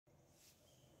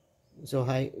So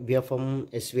hi, we are from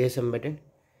svsembedded.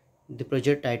 The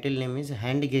project title name is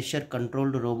Hand Gesture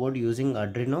Controlled Robot using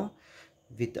Arduino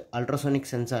with ultrasonic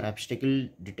sensor obstacle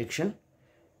detection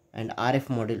and RF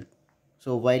module.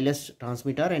 So wireless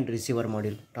transmitter and receiver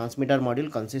module. Transmitter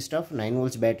module consists of 9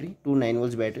 volts battery, two 9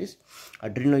 volts batteries,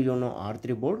 Arduino Uno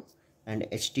R3 board and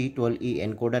HT12E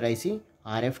encoder IC,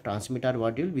 RF transmitter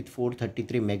module with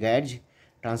 433 MHz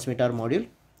transmitter module,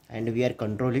 and we are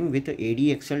controlling with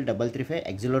ADXL335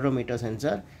 accelerometer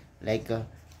sensor like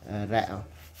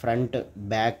front,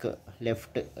 back,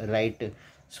 left, right.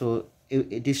 So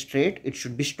if it is straight, it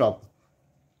should be stop.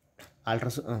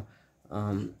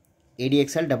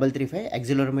 ADXL335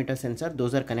 accelerometer sensor,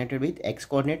 those are connected with X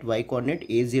coordinate, Y coordinate,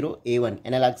 A0, A1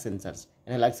 analog sensor.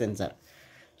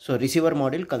 So receiver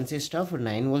module consists of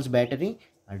 9 volts battery,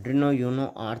 Arduino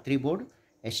Uno R3 board,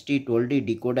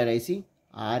 ST12D decoder IC,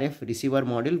 RF receiver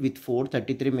module with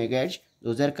 433 MHz,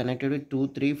 those are connected with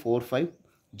 2345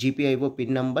 GPIO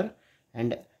pin number,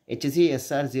 and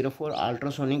HCSR04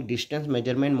 ultrasonic distance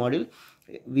measurement module.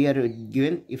 We are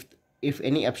given if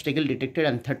any obstacle detected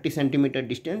on 30 centimeter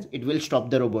distance, it will stop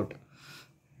the robot.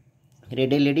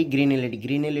 Red LED, green LED.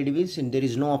 Green LED means there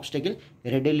is no obstacle.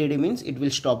 Red LED means it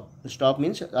will stop. Stop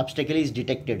means obstacle is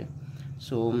detected.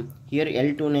 So here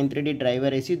L293D driver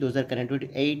IC, those are connected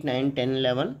with 8, 9, 10,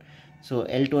 11. So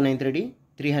L293D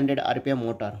 300 RPM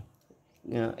motor.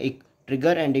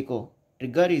 Trigger and echo.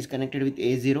 Trigger is connected with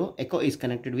A0, echo is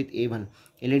connected with A1.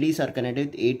 LEDs are connected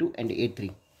with A2 and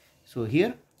A3. So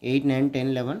here 8, 9, 10,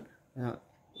 11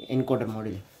 encoder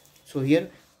module. So here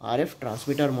RF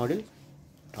transmitter module.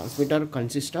 Transmitter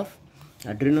consists of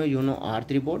Arduino Uno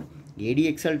R3 board,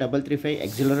 ADXL335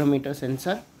 accelerometer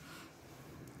sensor,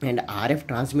 and RF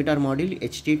transmitter module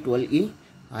HT12E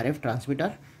RF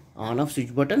transmitter, on off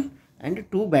switch button, and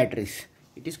two batteries.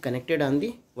 It is connected on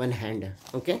the one hand.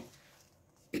 Okay.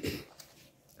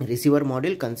 Receiver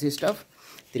module consists of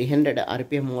 300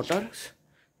 RPM motors,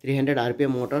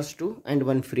 two, and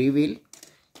one free wheel.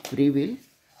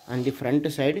 On the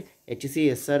front side,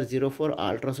 HCSR04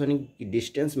 ultrasonic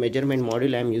distance measurement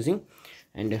module I am using,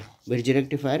 and bridge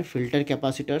rectifier, filter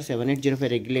capacitor,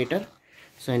 7805 regulator,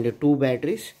 so, and two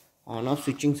batteries, on off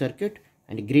switching circuit,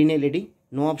 and green LED,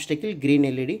 no obstacle, green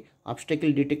LED,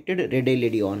 obstacle detected, red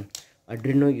LED on.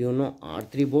 Arduino Uno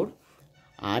R3 board,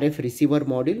 RF receiver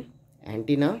module,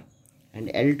 antenna, and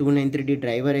L293D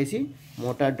driver IC,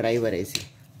 motor driver IC.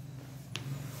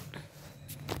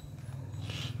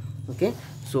 Okay.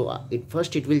 So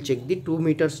first it will check the 2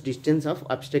 meters distance of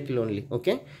obstacle only.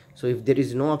 Okay. So if there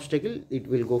is no obstacle, it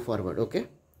will go forward. Okay.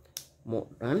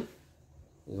 Run.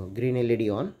 Green LED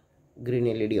on.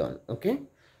 Okay.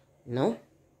 Now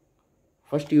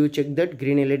first you check that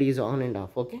green LED is on and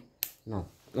off. Okay. Now.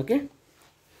 Okay.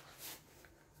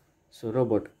 So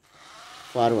robot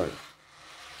forward.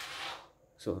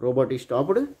 So robot is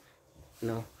stopped.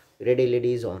 Now red LED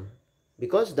is on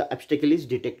because the obstacle is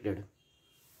detected.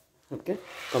 Okay,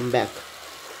 come back.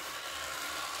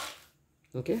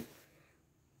 Okay,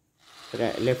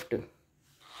 left,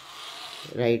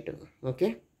 right.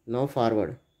 Okay, now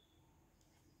forward.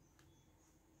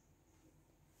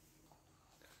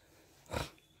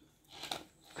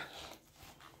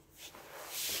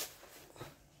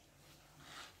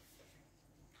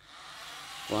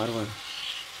 Forward.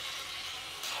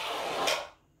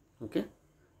 Okay,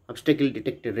 obstacle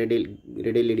detected, red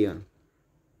LED on.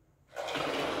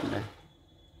 Done.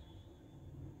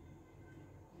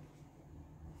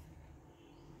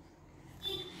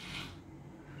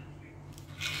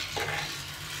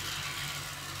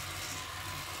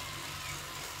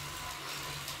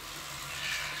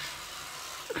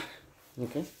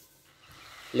 Okay,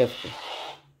 left,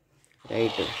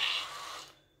 right.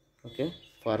 Okay,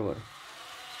 forward,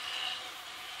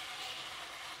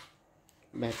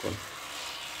 backward,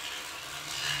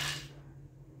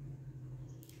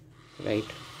 right,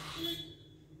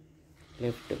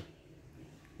 left,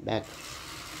 back.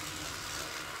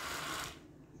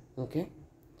 Okay.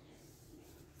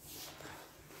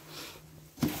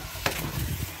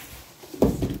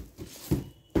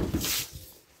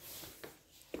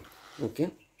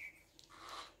 Okay.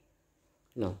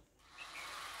 Now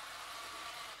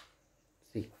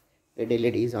see, red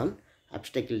LED is on,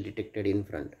 obstacle detected in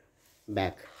front,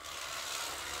 back.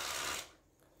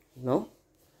 Now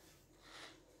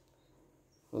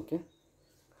okay,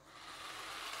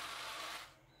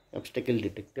 obstacle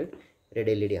detected, red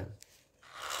LED on,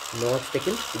 no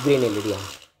obstacle, green LED on.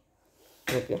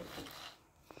 Okay.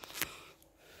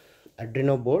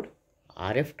 Arduino board,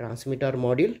 RF transmitter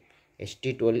module,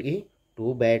 ST12E,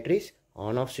 two batteries,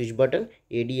 on off switch button,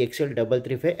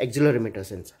 ADXL335 accelerometer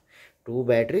sensor, two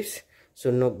batteries, So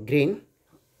no green,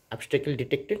 obstacle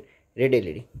detected, red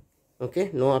LED. Okay,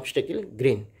 no obstacle,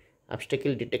 green,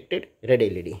 obstacle detected, red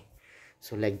LED.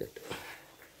 So like that.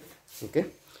 Okay,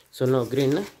 so now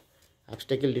green,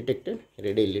 obstacle detected,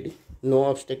 red LED, no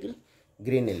obstacle,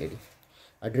 green LED.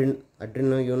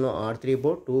 Arduino Uno R3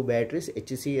 board, 2 batteries,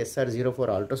 HC SR04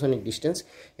 ultrasonic distance,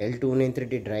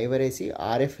 L293 driver AC,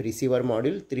 RF receiver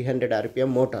module, 300 RPM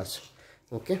motors.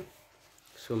 Okay,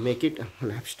 so make it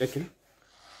an obstacle.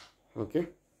 Okay,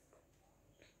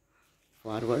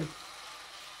 forward,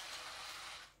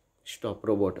 stop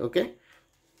robot. Okay,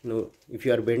 no, if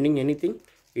you are bending anything,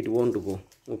 it won't go.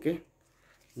 Okay,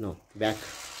 no, back,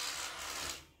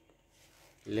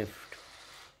 left,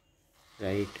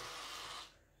 right,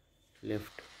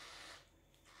 left,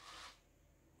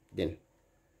 then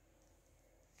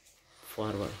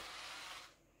forward.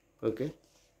 Okay,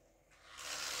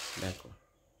 backward,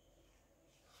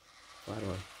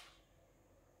 forward.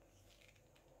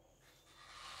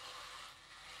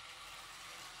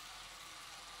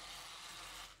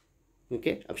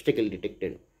 Okay, obstacle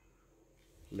detected,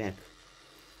 back.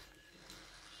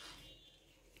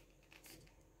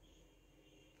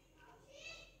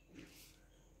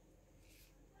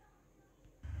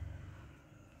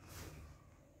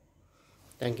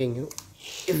 Thanking you.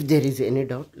 If there is any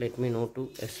doubt, let me know to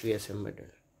svsembedded.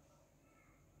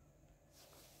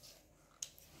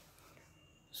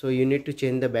 So you need to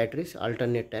change the batteries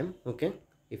alternate time. Okay,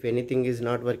 if anything is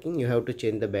not working, you have to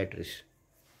change the batteries.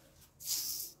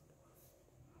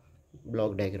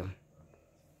 Block diagram.